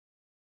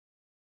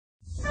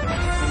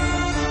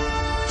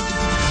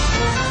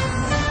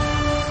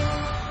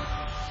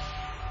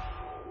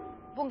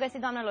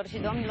găsit, doamnelor și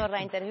domnilor, la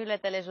interviurile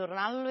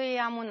telejurnalului.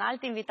 Am un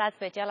alt invitat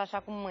special, așa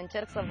cum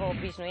încerc să vă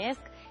obișnuiesc,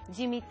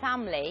 Jimmy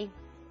Tamley.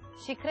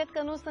 Și cred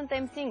că nu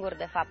suntem singuri,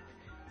 de fapt.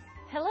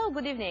 Hello,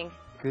 good evening.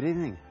 Good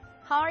evening.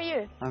 How are you?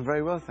 I'm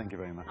very well, thank you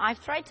very much.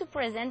 I've tried to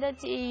present that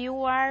you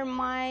are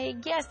my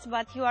guest,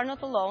 but you are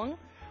not alone.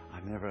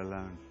 I'm never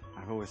alone. I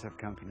always have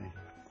company.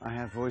 I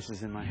have voices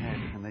in my head,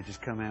 and they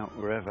just come out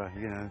wherever,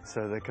 you know. So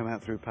they come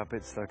out through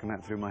puppets, they come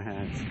out through my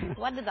hands.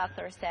 What the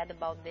doctor said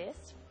about this?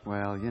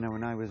 Well, you know,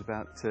 when I was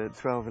about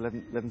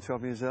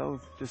 12 years old,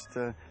 just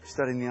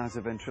studying the art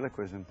of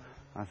ventriloquism,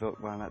 I thought,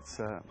 well, that's,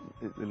 a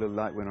little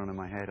light went on in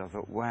my head. I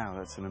thought, wow,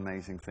 that's an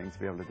amazing thing to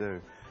be able to do.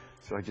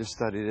 So I just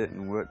studied it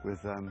and worked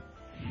with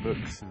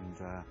books and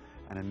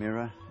a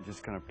mirror, and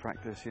just kind of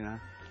practice, you know.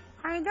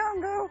 How you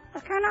doing, girl?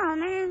 What's going on,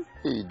 man?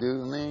 How you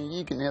doing, man?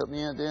 You can help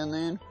me out there,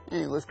 man?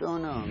 Hey, what's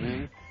going on,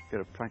 man? Got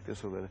to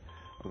practice all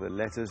the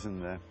letters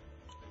and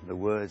the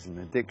words and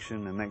the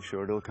diction and make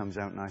sure it all comes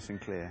out nice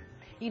and clear.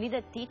 You need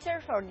a teacher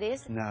for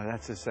this? No,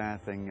 that's the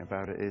sad thing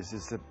about it is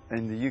that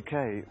in the UK,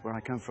 where I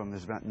come from,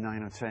 there's about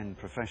 9 or 10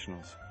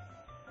 professionals.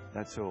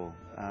 That's all.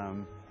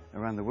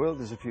 Around the world,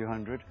 there's a few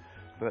hundred,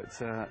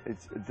 but a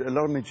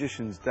lot of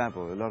magicians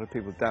dabble. A lot of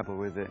people dabble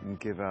with it and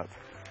give up.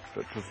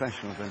 But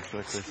professional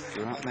ventriloquists,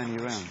 there aren't many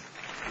around.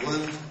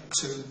 1,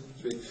 2,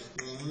 3.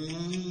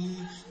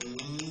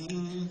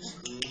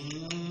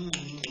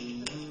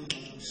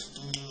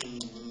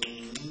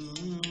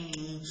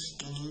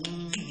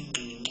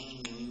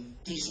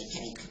 Piece of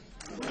cake.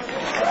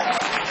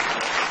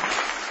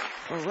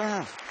 Oh,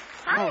 wow.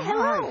 Hi, oh,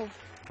 hello.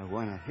 Hi.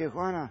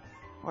 Ioana.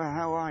 Well,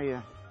 how are you?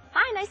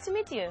 Hi, nice to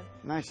meet you.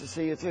 Nice to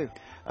see you too.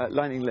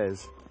 Lightning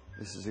Les.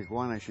 This is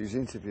Ioana. She's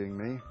interviewing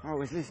me. I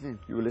was listening.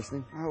 You were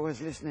listening? I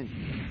was listening.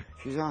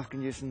 She's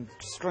asking you some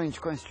strange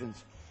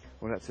questions.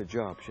 Well, that's her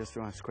job. She has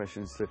to ask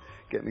questions to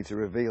get me to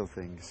reveal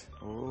things.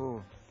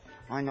 Oh,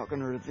 I'm not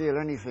going to reveal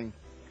anything.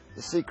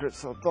 The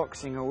secrets of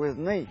boxing are with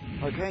me,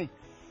 okay?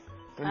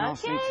 Don't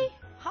ask me Okay.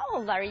 How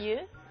old are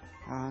you?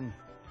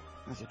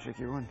 That's a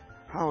tricky one.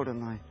 How old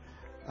am I?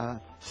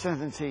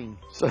 17.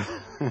 So,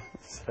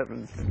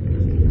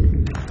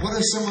 17. What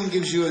if someone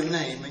gives you a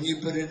name and you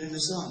put it in a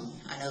song?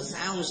 I know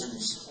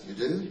thousands. You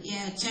do?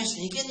 Yeah, test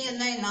me. Give me a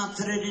name and I'll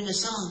put it in a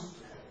song.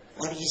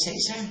 What do you say,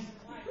 sir?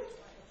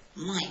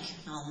 Mike.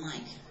 Oh,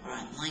 Mike. All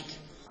right, Mike.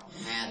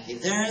 Happy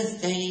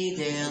birthday,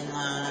 dear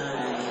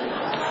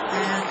Mike.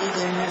 Happy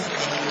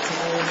birthday to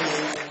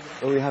you.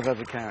 Well, we have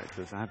other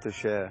characters. I have to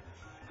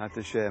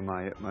share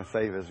my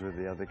favours with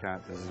the other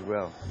characters as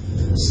well.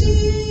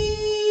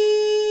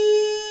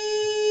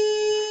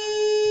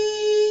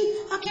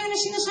 Can I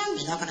sing a song?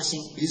 He's not going to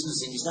sing. He's going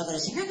to sing. He's not going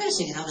to sing. I'm going to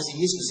sing. I'm going to sing.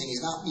 He's going to sing.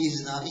 He's not.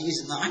 He's not.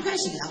 He's not. I'm going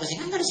to sing. I'm going to sing.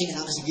 I'm going to sing.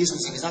 I'm going to sing. He's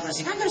going to sing. He's not going to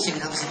sing. I'm going to sing.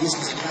 I'm going to sing. He's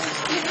going to sing. I'm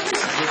going to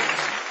sing.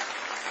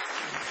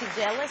 Is he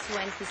jealous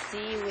when he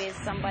see you with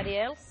somebody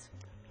else?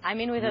 I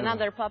mean, with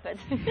another puppet.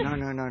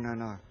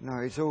 No.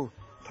 It's all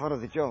part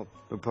of the job.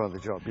 Part of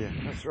the job. Yeah,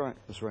 that's right.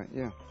 That's right.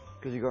 Yeah,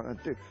 because you got to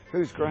do.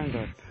 Who's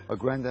Grandad? Oh,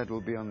 Grandad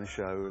will be on the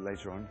show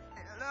later on.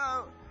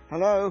 Hello?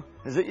 Hello?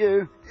 Is it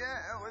you?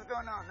 Yeah, what's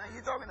going on? Are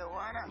you talking to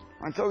Ioana?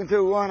 I'm talking to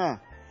Ioana.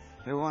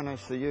 Ioana,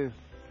 it's to you.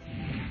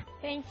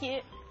 Thank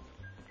you.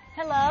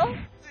 Hello?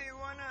 Hey,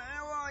 Ioana,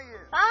 how are you?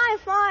 I'm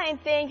fine,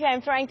 thank you.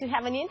 I'm trying to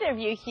have an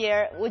interview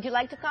here. Would you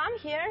like to come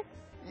here?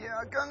 Yeah,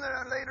 I'll come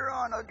there later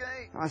on,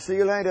 okay? I'll see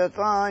you later.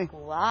 Bye.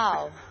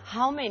 Wow.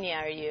 How many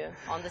are you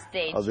on the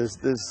stage? Oh, there's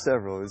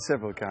several. There's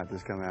several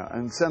characters come out,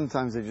 and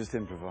sometimes they just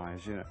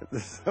improvise. You know,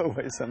 there's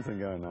always something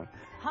going on.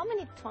 How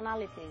many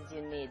tonalities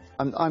you need?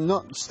 I'm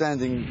not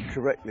standing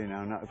correctly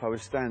now. If I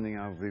was standing,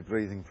 I would be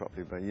breathing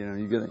properly. But you know,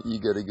 you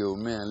gotta go,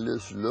 man, a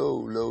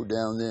little low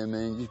down there,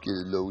 man. Just get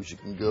as low as you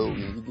can go.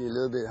 And you get a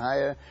little bit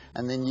higher,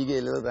 and then you get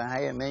a little bit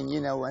higher, man. You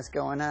know what's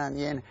going on,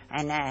 you know.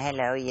 And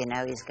hello, you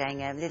know, it's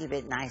going a little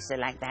bit nicer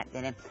like that,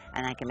 you know.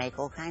 And I can make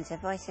all kinds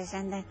of voices,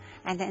 and then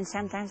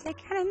sometimes they're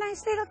kind of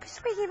nice little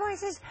squeaky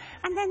voices,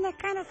 and then they're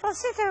kind of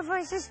falsetto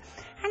voices,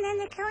 and then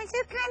they go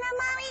into kind of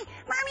mommy.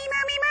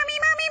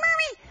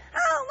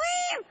 Oh,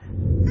 William!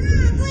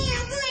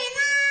 Mommy!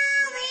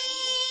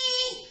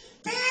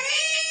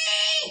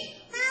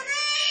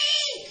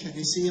 Can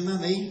you see your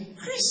mummy?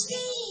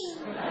 Christine!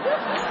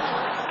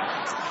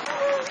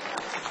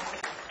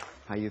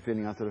 How you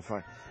feeling after the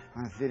fight?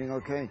 I'm feeling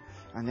okay.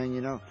 And then, you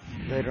know,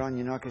 later on,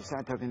 you know, I can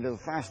start talking a little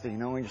faster. You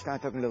know, when you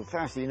start talking a little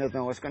faster, you don't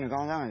know what's going to go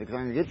on. Because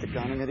I'm going to hit the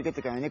guy, I'm going to get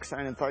the guy. Next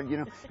time and third, you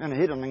know, I'm going to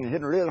hit him. I'm going to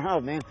hit him real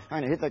hard, man.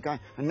 I'm going to hit that guy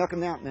and knock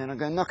him out, man. I'm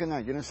going to knock him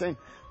out. You know what I'm saying?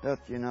 That,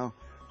 you know,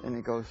 then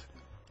it goes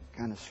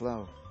kind of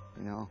slow,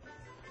 you know.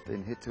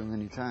 Didn't hit too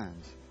many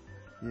times.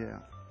 Yeah.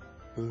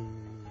 Wow,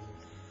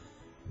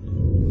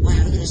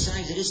 look at the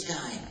size of this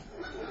guy.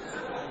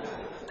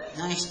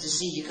 Nice to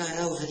see you got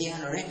over the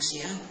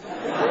anorexia.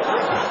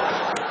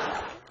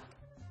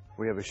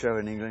 We have a show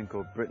in England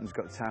called Britain's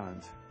Got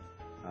Talent.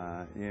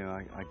 You know,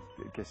 I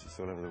guess it's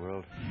all over the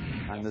world.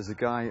 And there's a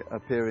guy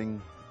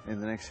appearing in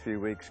the next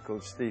few weeks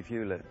called Steve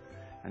Hewlett.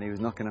 And he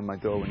was knocking on my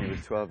door when he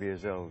was 12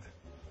 years old.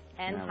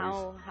 And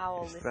now how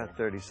old he's is about he?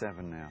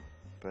 37 now.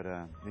 But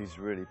he's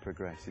really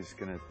progressed. He's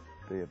going to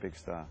be a big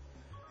star.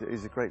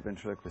 He's a great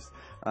ventriloquist.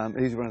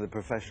 He's one of the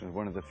professionals,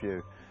 one of the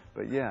few.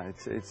 But yeah,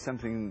 it's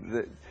something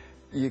that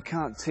you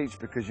can't teach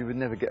because you would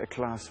never get a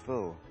class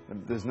full.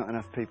 There's not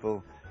enough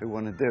people who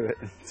want to do it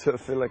to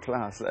fill a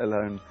class, let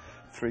alone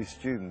 3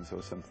 students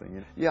or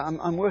something. Yeah,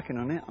 I'm working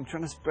on it. I'm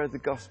trying to spread the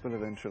gospel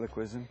of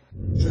ventriloquism.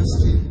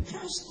 Trusty.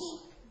 Trusty.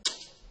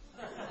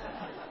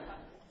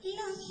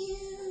 Love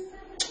you.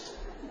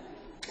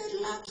 Good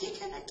luck, you're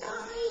gonna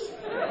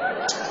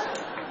die.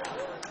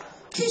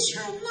 Kiss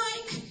from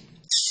Mike.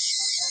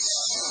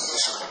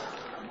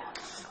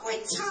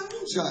 With tongue.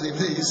 Charlie,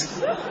 please.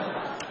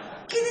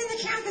 Get in the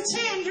count to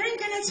 10,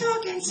 drinking and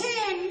talking.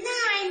 10,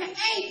 9,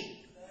 8.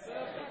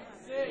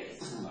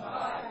 6,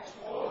 5,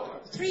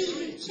 4,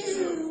 3,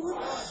 2.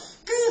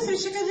 Go through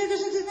second,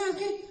 now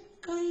get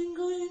going.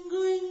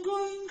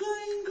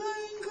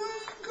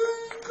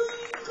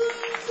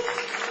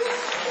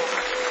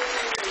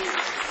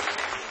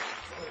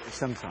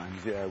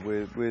 Sometimes, yeah,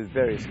 with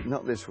various,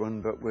 not this one,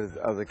 but with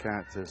other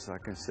characters, I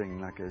can sing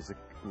like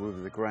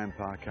with the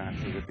grandpa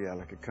character, there'd be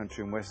like a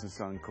country and western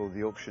song called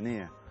The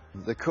Auctioneer.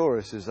 The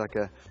chorus is like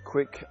a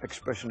quick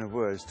expression of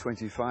words.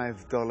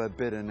 $25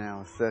 bidder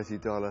now,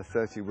 $30,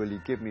 30. Will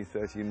you give me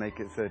 30? Make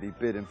it 30.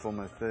 Bidding for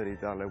my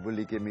 $30. Will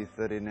you give me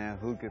 30 now?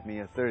 Who'll give me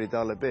a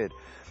 $30 bid?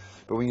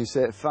 But when you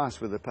say it fast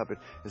with the puppet,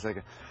 it's like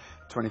a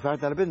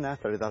 $25 bid now,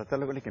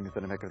 $30. Will you give me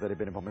 30? Make it 30.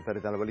 Bidding for my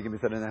 $30. Will you give me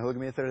 30 now? Who'll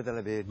give me a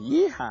 $30 bid?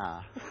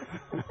 Yeehaw!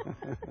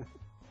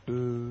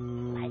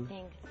 I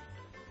think.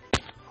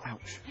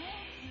 Ouch.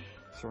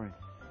 Sorry.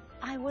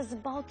 I was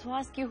about to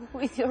ask you who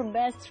is your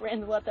best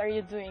friend. What are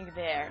you doing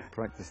there?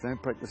 Practice.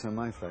 Don't practice on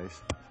my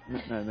face.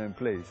 No,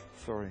 please.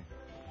 Sorry.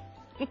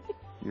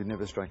 You'd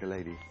never strike a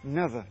lady.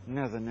 Never.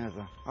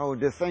 I will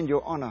defend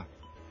your honor.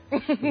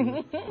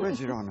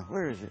 Where's your honor?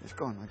 Where is it? It's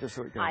gone. I just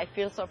saw it go. I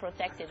feel so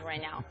protected right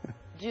now.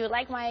 Do you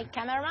like my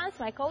cameramans,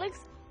 my colleagues?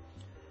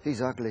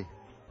 He's ugly.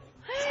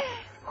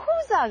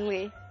 Who's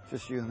ugly?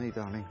 Just you and me,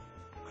 darling.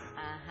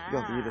 Uh-huh.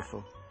 You're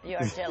beautiful.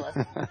 You're jealous.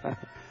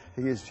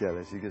 He is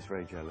jealous. He gets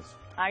very jealous.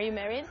 Are you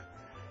married?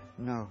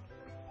 No.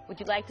 Would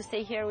you like to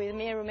stay here with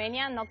me in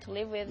Romania, not to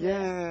live with...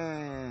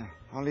 Yeah.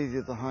 I'll leave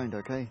you behind,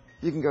 okay?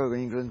 You can go to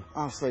England.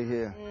 I'll stay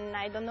here.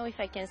 I don't know if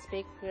I can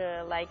speak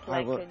like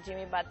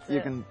Jimmy, but...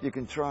 You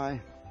can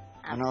try.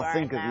 And I'll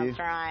think of you.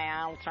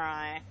 I'll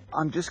try.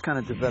 I'm just kind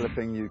of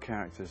developing new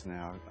characters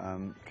now.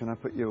 Can I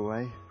put you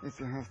away if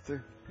you have to?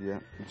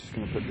 Yeah. I'm just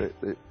going to put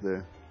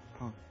the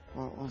oh,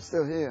 well, I'm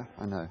still here.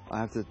 I know. I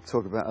have to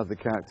talk about other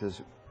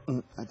characters.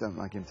 I don't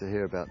like him to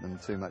hear about them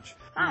too much.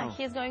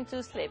 He's going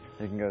to sleep.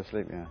 He can go to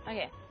sleep, yeah.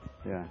 Okay.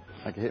 Yeah,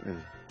 I can hit me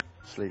with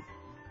sleep.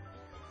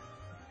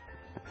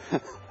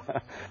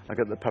 I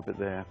got the puppet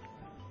there.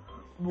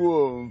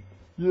 Whoa,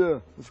 yeah,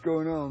 what's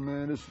going on,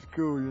 man? This is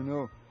cool, you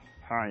know.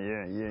 Oh,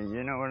 yeah,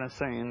 you know what I'm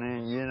saying,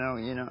 man? You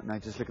know. Now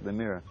just look at the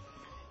mirror.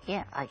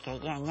 Yeah, okay,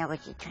 yeah, I know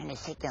what you're trying to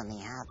say to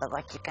me, but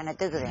what you gonna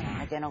do then?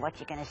 I don't know what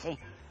you're gonna say.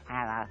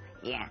 Hello,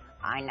 yeah,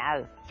 I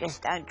know.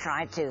 Just don't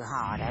try too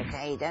hard,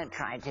 okay? Don't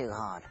try too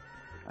hard.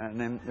 And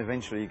then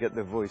eventually you get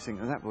the voicing,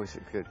 and that voice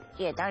is good.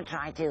 Yeah, don't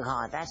try too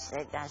hard. That's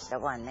the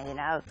one, you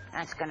know?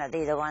 That's gonna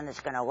be the one that's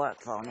gonna work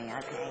for me,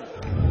 okay?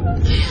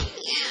 Yeah,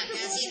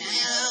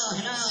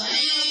 hello.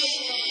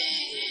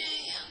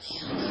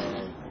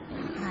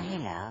 Oh,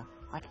 hello.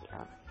 What?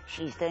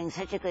 She's doing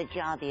such a good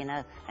job, you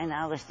know, and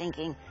I was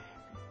thinking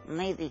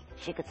maybe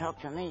she could talk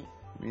to me.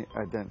 Yeah,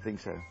 I don't think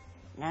so.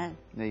 No?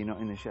 No, you're not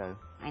in the show.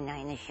 I'm not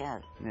in the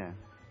show. Yeah.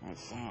 That's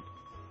sad.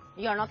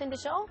 You're not in the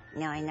show?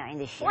 No, I'm not in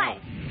the show. Why?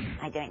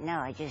 I don't know.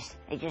 I just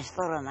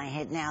thought in my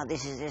head now,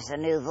 this is just a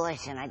new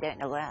voice, and I don't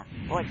know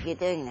what you're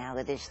doing now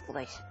with this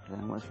voice.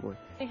 What's the voice?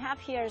 We have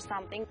here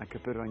something. I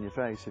could put it on your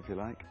face if you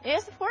like.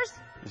 Yes, of course.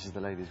 This is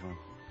the ladies' one.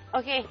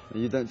 Okay.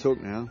 You don't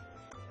talk now.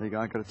 There you go.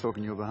 I've got to talk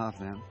on your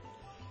behalf now.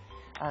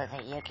 Oh, is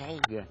that you okay?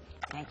 Yeah.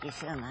 Thank you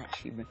so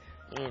much. You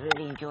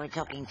really enjoyed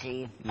talking to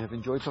you. You have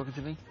enjoyed talking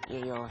to me?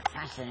 Yeah, you're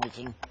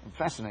fascinating.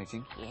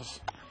 Fascinating?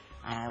 Yes.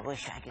 I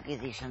wish I could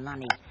give you some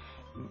money.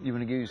 You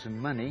want to give you some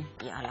money?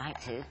 Yeah, I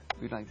like to.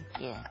 You'd like to?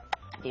 Yeah.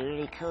 It'd be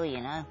really cool,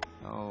 you know?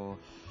 Oh.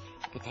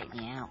 You could take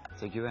me out.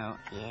 Take you out?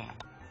 Yeah.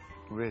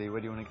 Really? Where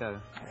do you want to go?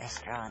 A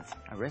restaurant.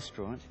 A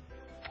restaurant?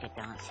 Good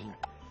dancing.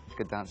 It's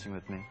good dancing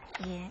with me.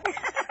 Yeah.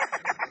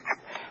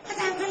 I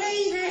don't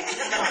believe it.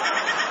 I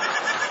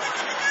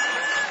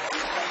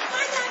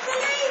don't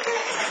believe it.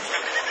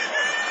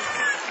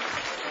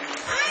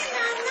 I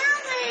got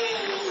money.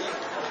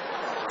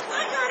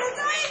 I got a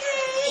baby.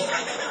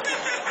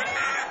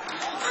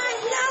 I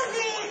love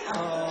it. Oh,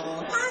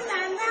 I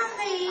got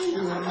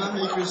money. you want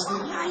mummy, Christy?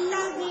 I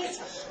love it.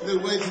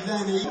 Little wave to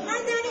Danny. I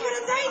don't even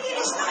a baby.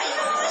 It's not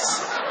yours.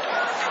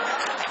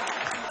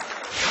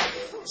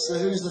 So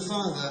who's the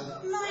father?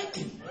 Mike.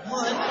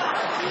 Mike.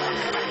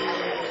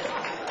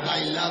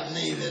 They love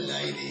me, the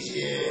ladies,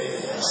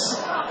 yes.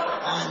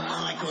 I'm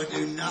Mike, I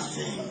do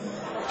nothing.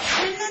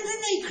 And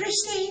underneath,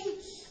 Christine.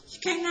 She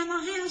came round my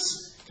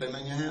house. Came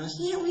in your house?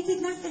 Yeah, we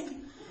did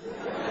nothing.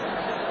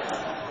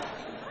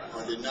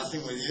 I did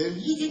nothing with you.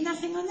 You did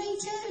nothing with me,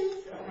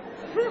 too.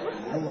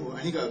 Oh,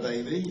 and you got a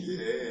baby?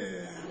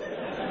 Yeah.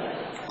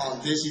 I'm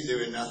busy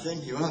doing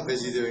nothing. You are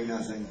busy doing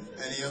nothing.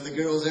 Any other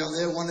girls out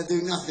there want to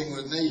do nothing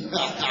with me?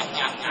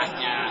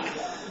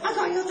 I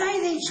got your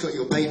baby. She's got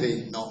your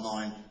baby, not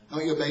mine.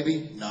 Not your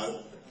baby?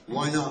 No.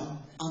 Why not?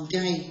 I'm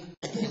gay.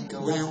 I don't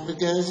go out with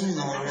girls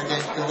anymore. I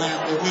don't go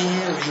out with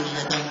Mary.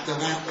 I don't go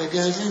out with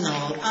girls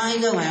anymore. I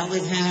go out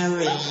with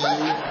Harry.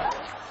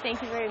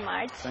 Thank you very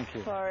much Thank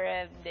you.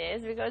 for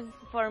this, because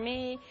for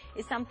me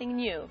it's something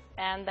new,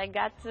 and I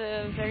got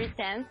very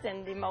tense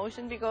and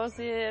emotion because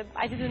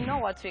I didn't know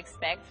what to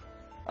expect.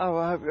 Oh,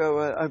 I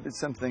hope it's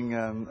something,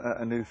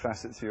 a new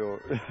facet to your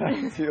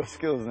to your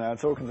skills now.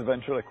 Talking to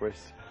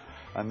ventriloquists,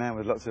 a man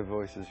with lots of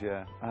voices.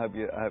 Yeah, I hope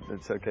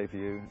it's okay for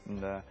you,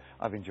 and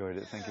I've enjoyed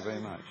it. Thank you very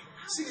much.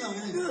 Sing along,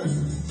 isn't it?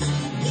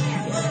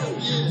 Yeah, woo!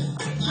 Yeah,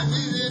 I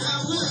knew that I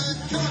would.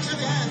 Come on, clap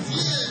your hands,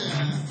 yeah.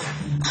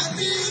 I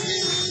knew that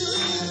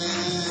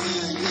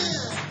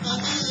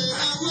I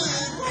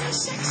would. What a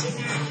sexy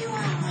man you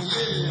are.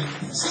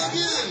 Yeah, so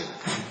good,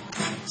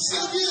 so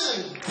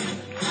good.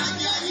 I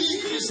got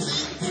you,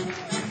 Christine.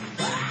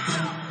 I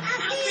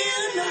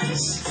feel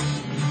nice.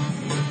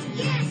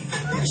 Yeah,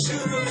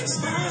 sugar and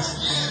spice.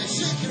 Yeah,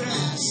 shake your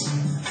ass.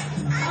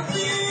 I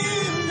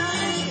feel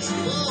nice.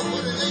 Whoa,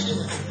 what are they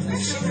doing?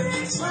 Sugar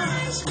and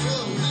spice.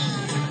 Whoa,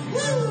 man.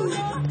 Woo!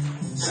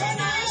 So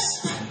nice.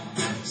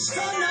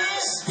 So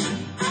nice.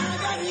 I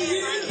got you.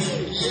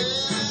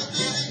 Yeah,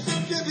 baby.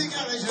 Give me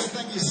courage.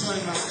 Thank you so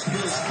much.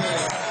 Feels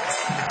good.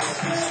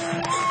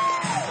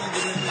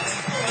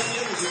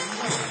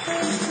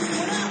 Thank you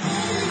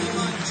very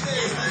much.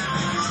 Cheers.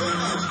 Thank you so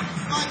much.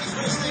 Mike and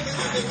Chris, take it a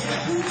big